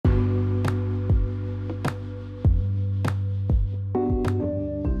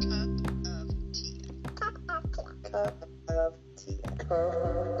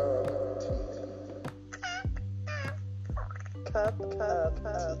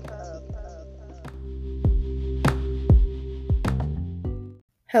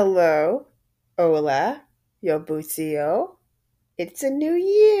Hello, hola, yo bucio. It's a new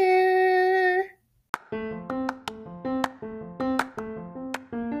year.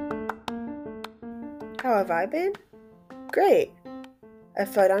 How have I been? Great. I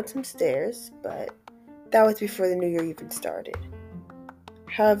fell down some stairs, but that was before the new year even started.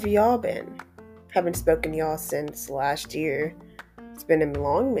 How have y'all been? Haven't spoken to y'all since last year. It's been a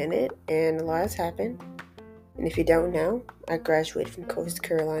long minute, and a lot has happened. And if you don't know, I graduated from Coastal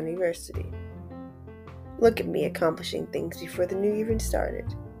Carolina University. Look at me accomplishing things before the new year even started.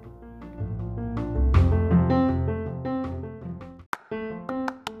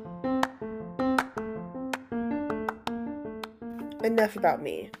 Enough about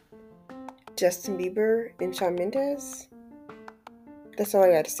me. Justin Bieber and Shawn Mendes? That's all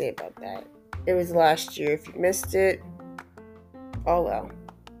I got to say about that. It was last year. If you missed it, oh well.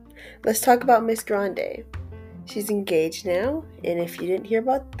 Let's talk about Miss Grande. She's engaged now, and if you didn't hear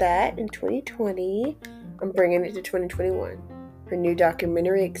about that in 2020, I'm bringing it to 2021. Her new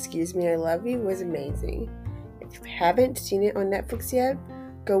documentary, Excuse Me, I Love You, was amazing. If you haven't seen it on Netflix yet,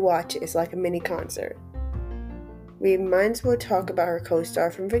 go watch it. It's like a mini concert. We might as well talk about her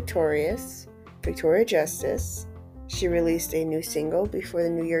co-star from Victoria Justice. She released a new single before the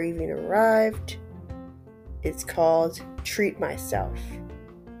new year even arrived. It's called Treat Myself.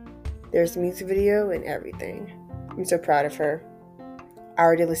 There's a music video and everything. I'm so proud of her. I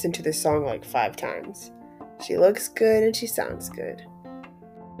already listened to this song like 5 times. She looks good and she sounds good.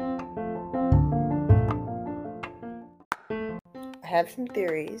 I have some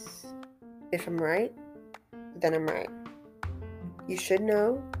theories. If I'm right, then I'm right. You should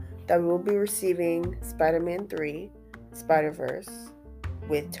know that we will be receiving Spider-Man 3, Spider-Verse,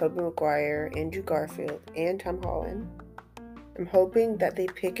 with Tobey Maguire, Andrew Garfield, and Tom Holland. I'm hoping that they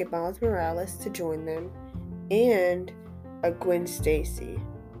pick a Miles Morales to join them, and a Gwen Stacy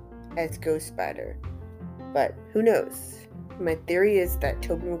as Ghost Spider. But who knows? My theory is that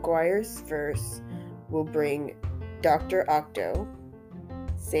Tobey Maguire's verse will bring Dr. Octo,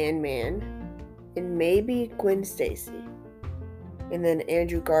 Sandman, and maybe Gwen Stacy. And then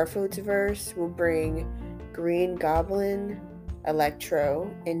Andrew Garfield's verse will bring Green Goblin,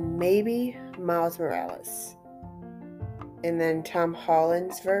 Electro, and maybe Miles Morales. And then Tom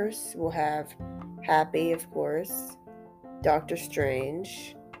Holland's verse will have Happy, of course, Doctor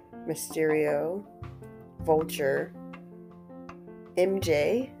Strange, Mysterio, Vulture,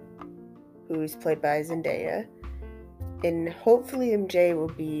 MJ, who's played by Zendaya, and hopefully MJ will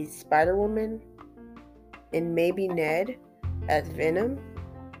be Spider-Woman, and maybe Ned as Venom.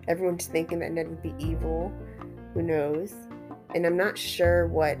 Everyone's thinking that Ned would be evil. Who knows? And I'm not sure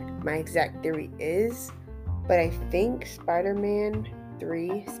what my exact theory is, but I think Spider-Man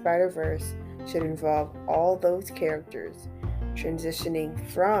 3 Spider-Verse should involve all those characters transitioning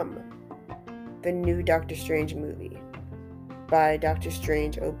from the new Doctor Strange movie, by Doctor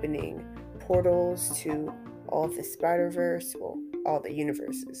Strange opening portals to all of the Spider-Verse, well, all the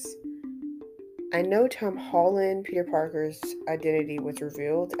universes. I know Tom Holland, Peter Parker's identity was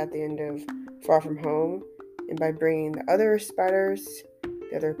revealed at the end of Far From Home, and by bringing the other spiders,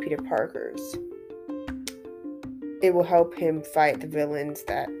 the other Peter Parkers, it will help him fight the villains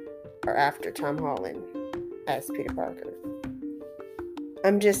that are after Tom Holland as Peter Parker.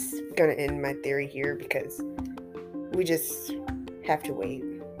 I'm just gonna end my theory here because we just have to wait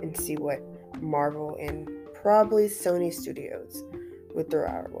and see what Marvel and probably Sony Studios would throw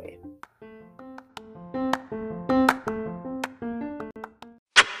our way.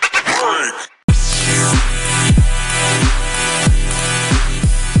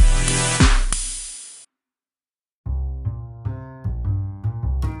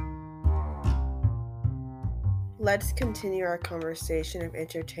 Let's continue our conversation of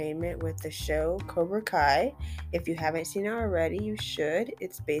entertainment with the show Cobra Kai. If you haven't seen it already, you should.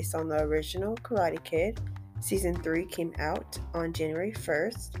 It's based on the original Karate Kid. Season 3 came out on January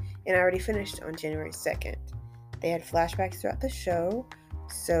 1st, and I already finished on January 2nd. They had flashbacks throughout the show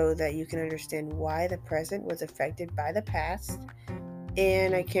so that you can understand why the present was affected by the past,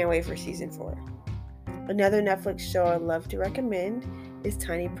 and I can't wait for Season 4. Another Netflix show I love to recommend is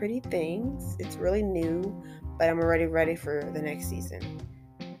Tiny Pretty Things. It's really new, but I'm already ready for the next season.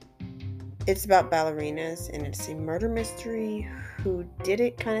 It's about ballerinas, and it's a murder mystery, who did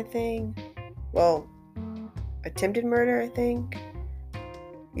it kind of thing. Well, attempted murder, I think.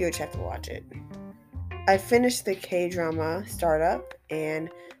 You would have to watch it. I finished the K-drama Startup, and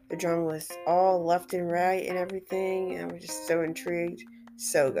the drama was all left and right and everything, and I was just so intrigued.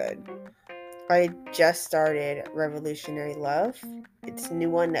 So good. I just started Revolutionary Love. It's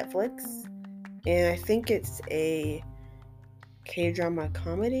new on Netflix, and I think it's a K-drama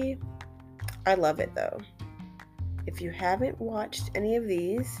comedy. I love it though. If you haven't watched any of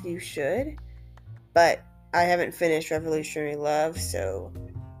these, you should. But I haven't finished Revolutionary Love, so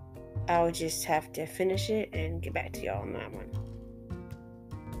I'll just have to finish it and get back to y'all on that one.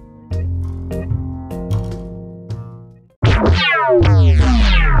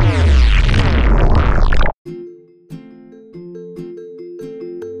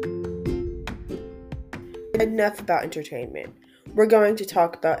 Enough about entertainment. We're going to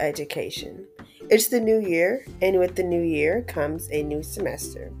talk about education. It's the new year, and with the new year comes a new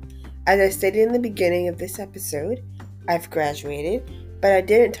semester. As I stated in the beginning of this episode, I've graduated, but I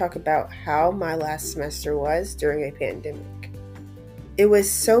didn't talk about how my last semester was during a pandemic. It was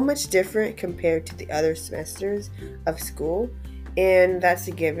so much different compared to the other semesters of school, and that's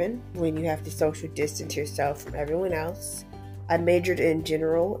a given when you have to social distance yourself from everyone else. I majored in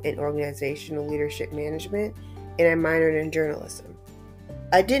general and organizational leadership management, and I minored in journalism.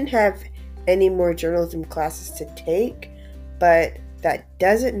 I didn't have any more journalism classes to take, but that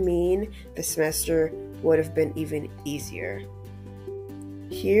doesn't mean the semester would have been even easier.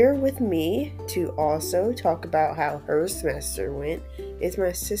 Here with me to also talk about how her semester went is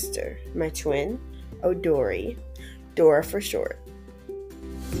my sister, my twin, Odori, Dora for short.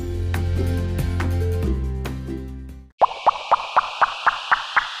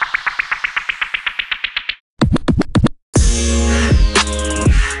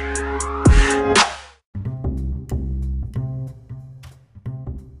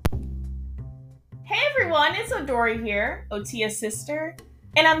 It's Odori here, Otia's sister,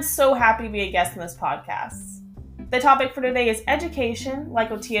 and I'm so happy to be a guest on this podcast. The topic for today is education, like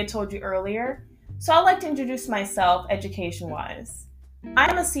Otia told you earlier, so I'd like to introduce myself education-wise.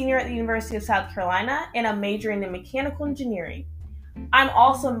 I'm a senior at the University of South Carolina, and I'm majoring in mechanical engineering. I'm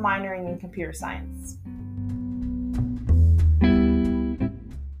also minoring in computer science.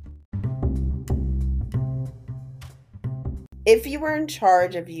 If you were in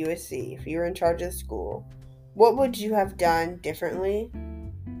charge of USC, if you were in charge of the school, what would you have done differently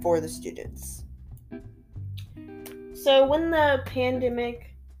for the students? So when the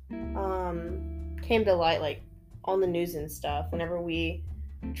pandemic came to light, like on the news and stuff, whenever we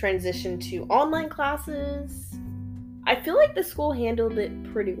transitioned to online classes, I feel like the school handled it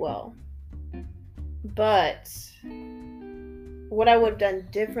pretty well. But what I would have done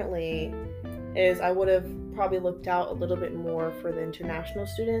differently is I would have probably looked out a little bit more for the international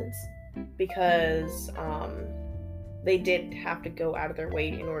students, because they did have to go out of their way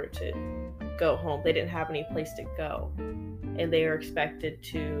in order to go home. They didn't have any place to go, and they are expected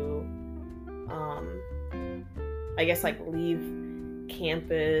to leave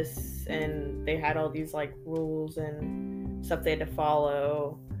campus, and they had all these rules and stuff they had to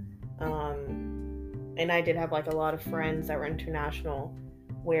follow, and I did have a lot of friends that were international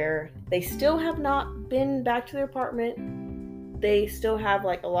where they still have not been back to their apartment. They still have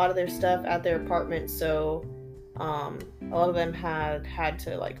a lot of their stuff at their apartment, so a lot of them had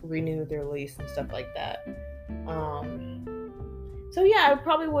to renew their lease and stuff like that. So yeah, I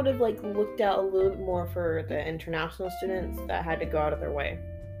probably would have looked out a little bit more for the international students that had to go out of their way.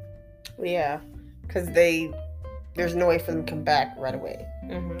 Yeah, because there's no way for them to come back right away.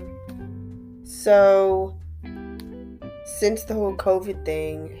 Mm-hmm. So since the whole COVID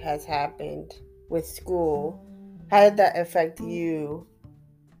thing has happened with school, how did that affect you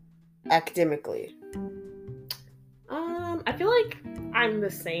academically? I feel like I'm the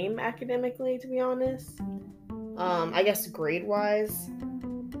same academically, to be honest. I guess grade-wise,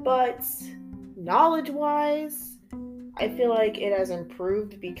 but knowledge-wise, I feel like it has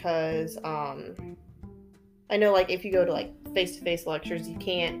improved because I know if you go to face-to-face lectures, you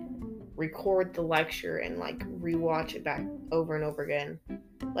can't record the lecture and rewatch it back over and over again.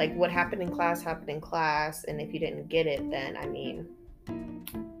 What happened in class, and if you didn't get it, then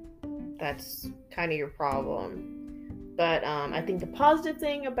that's kind of your problem. But I think the positive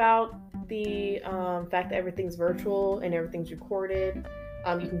thing about the fact that everything's virtual and everything's recorded,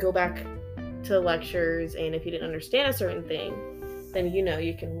 you can go back to lectures, and if you didn't understand a certain thing, then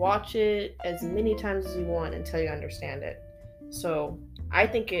you can watch it as many times as you want until you understand it. So I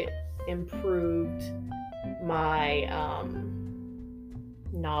think it improved my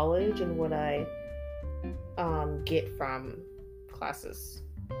knowledge and what I get from classes.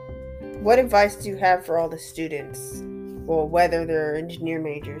 What advice do you have for all the students, well, whether they're engineer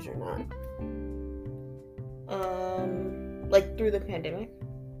majors or not? Through the pandemic?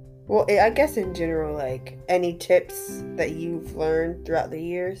 Well, I guess in general, any tips that you've learned throughout the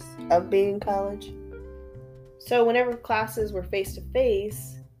years of being in college? So whenever classes were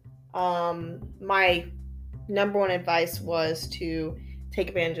face-to-face, my number one advice was to take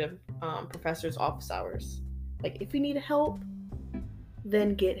advantage of professors' office hours. Like, if you need help,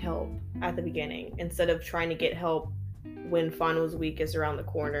 then get help at the beginning instead of trying to get help when finals week is around the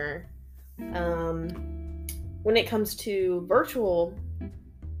corner. When it comes to virtual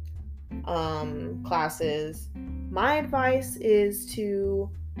classes, my advice is to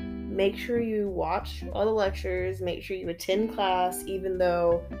make sure you watch all the lectures, make sure you attend class, even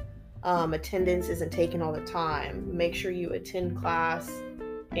though attendance isn't taken all the time. Make sure you attend class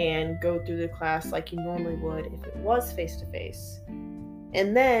and go through the class like you normally would if it was face-to-face.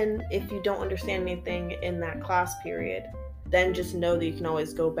 And then, if you don't understand anything in that class period, then just know that you can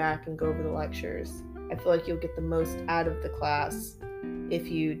always go back and go over the lectures. I feel like you'll get the most out of the class if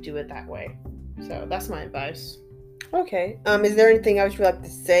you do it that way. So that's my advice. Okay. Is there anything else you'd like to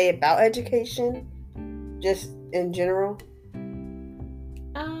say about education? Just in general?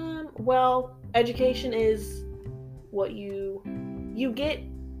 Well, education is what you get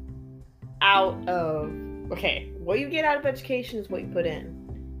out of... Okay, what you get out of education is what you put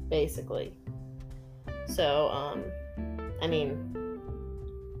in, basically. So, I mean,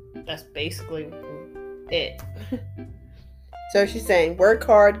 that's basically it. So she's saying, work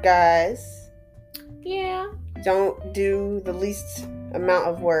hard, guys. Yeah. Don't do the least amount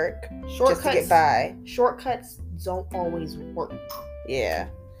of work Shortcuts, just to get by. Shortcuts don't always work. Yeah.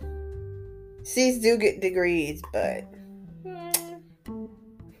 C's do get degrees, but I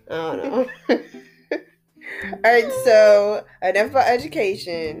don't know. Alright, so enough about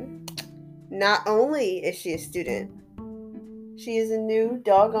education. Not only is she a student, she is a new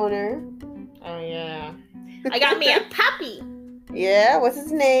dog owner. Oh, yeah. I got me a puppy. Yeah, what's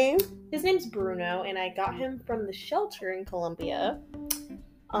his name? His name's Bruno, and I got him from the shelter in Columbia.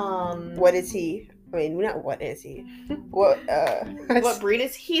 What is he? I mean, not what is he? What breed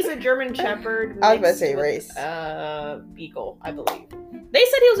is he? He's a German Shepherd. I was about to say race. Beagle, I believe. They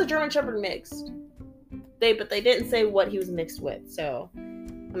said he was a German Shepherd mixed. But they didn't say what he was mixed with. So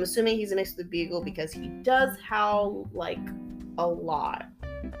I'm assuming he's mixed with Beagle because he does howl like a lot.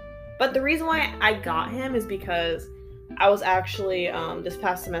 But the reason why I got him is because I was actually this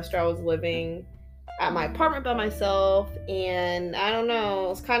past semester I was living at my apartment by myself, and I don't know, I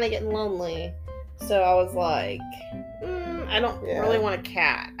was kind of getting lonely. So I was like, I don't really want a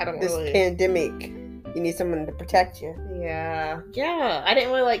cat. This pandemic, you need someone to protect you. Yeah. I didn't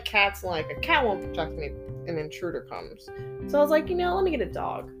really like cats, and like a cat won't protect me if an intruder comes. So I was like, let me get a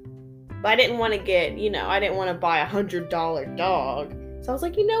dog. But I didn't want to get, I didn't want to buy $100 dog. So I was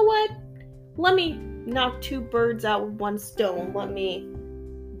like, you know what? Let me knock two birds out with one stone. Let me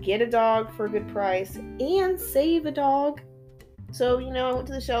get a dog for a good price and save a dog. So, I went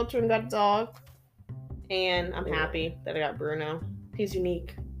to the shelter and got a dog. And I'm happy that I got Bruno. He's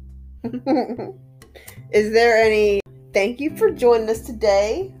unique. Is there any thank you for joining us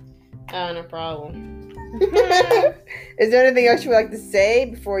today? No problem. Is there anything else you would like to say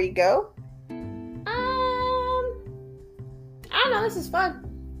before you go? I don't know. This is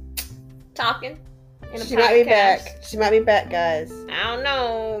fun. Talking. She might be back. She might be back, guys. I don't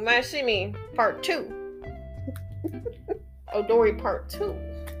know. Might see me. Part 2. Odori Part 2.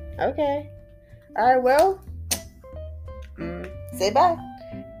 Okay. Alright, well. Say bye.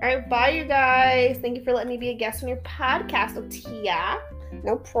 Alright, bye, you guys. Thank you for letting me be a guest on your podcast, Otia.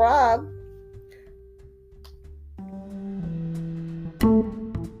 No prob.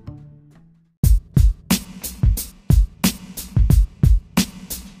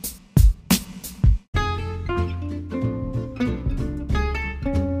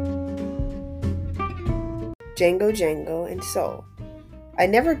 Django Django and Soul. I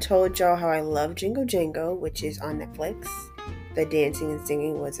never told y'all how I love Django Django, which is on Netflix. The dancing and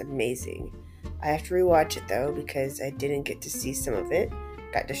singing was amazing. I have to rewatch it though because I didn't get to see some of it.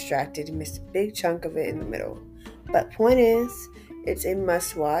 Got distracted and missed a big chunk of it in the middle. But point is, it's a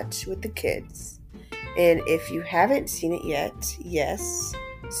must watch with the kids. And if you haven't seen it yet, yes,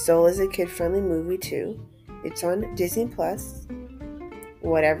 Soul is a kid-friendly movie too. It's on Disney Plus.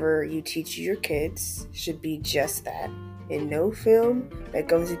 Whatever you teach your kids should be just that. And no film that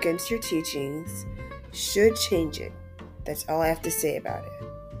goes against your teachings should change it. That's all I have to say about it.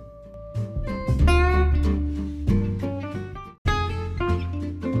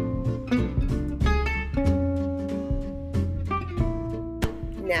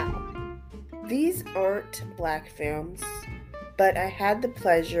 Now, these aren't black films, but I had the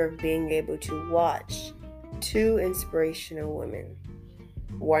pleasure of being able to watch two inspirational women.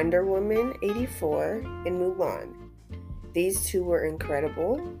 Wonder Woman 84 and Mulan. These two were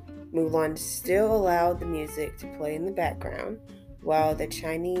incredible. Mulan still allowed the music to play in the background, While the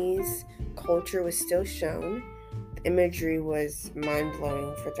Chinese culture was still shown, the imagery was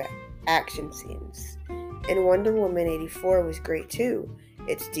mind-blowing for the action scenes. And Wonder Woman 84 was great too.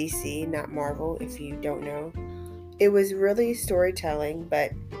 It's DC, not Marvel, if you don't know. It was really storytelling,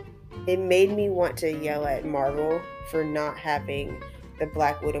 but it made me want to yell at Marvel for not having the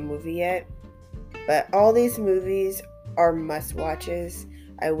Black Widow movie yet. But all these movies are must-watches.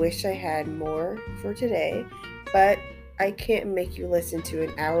 I wish I had more for today, but I can't make you listen to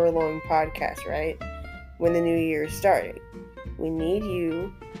an hour-long podcast, right? When the new year is starting. We need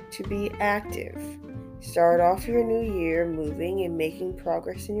you to be active. Start off your new year moving and making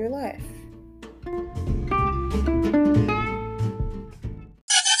progress in your life.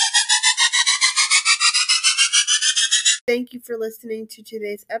 Thank you for listening to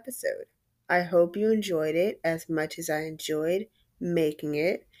today's episode. I hope you enjoyed it as much as I enjoyed making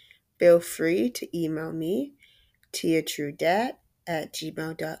it. Feel free to email me,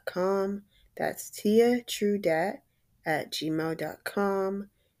 tiatruedat@gmail.com. That's tiatruedat@gmail.com.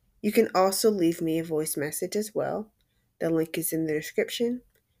 You can also leave me a voice message as well. The link is in the description.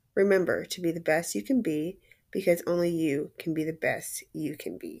 Remember to be the best you can be because only you can be the best you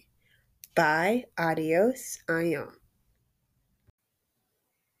can be. Bye. Adios. Ayam.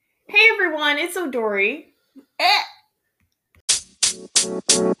 Hey everyone, it's Odori.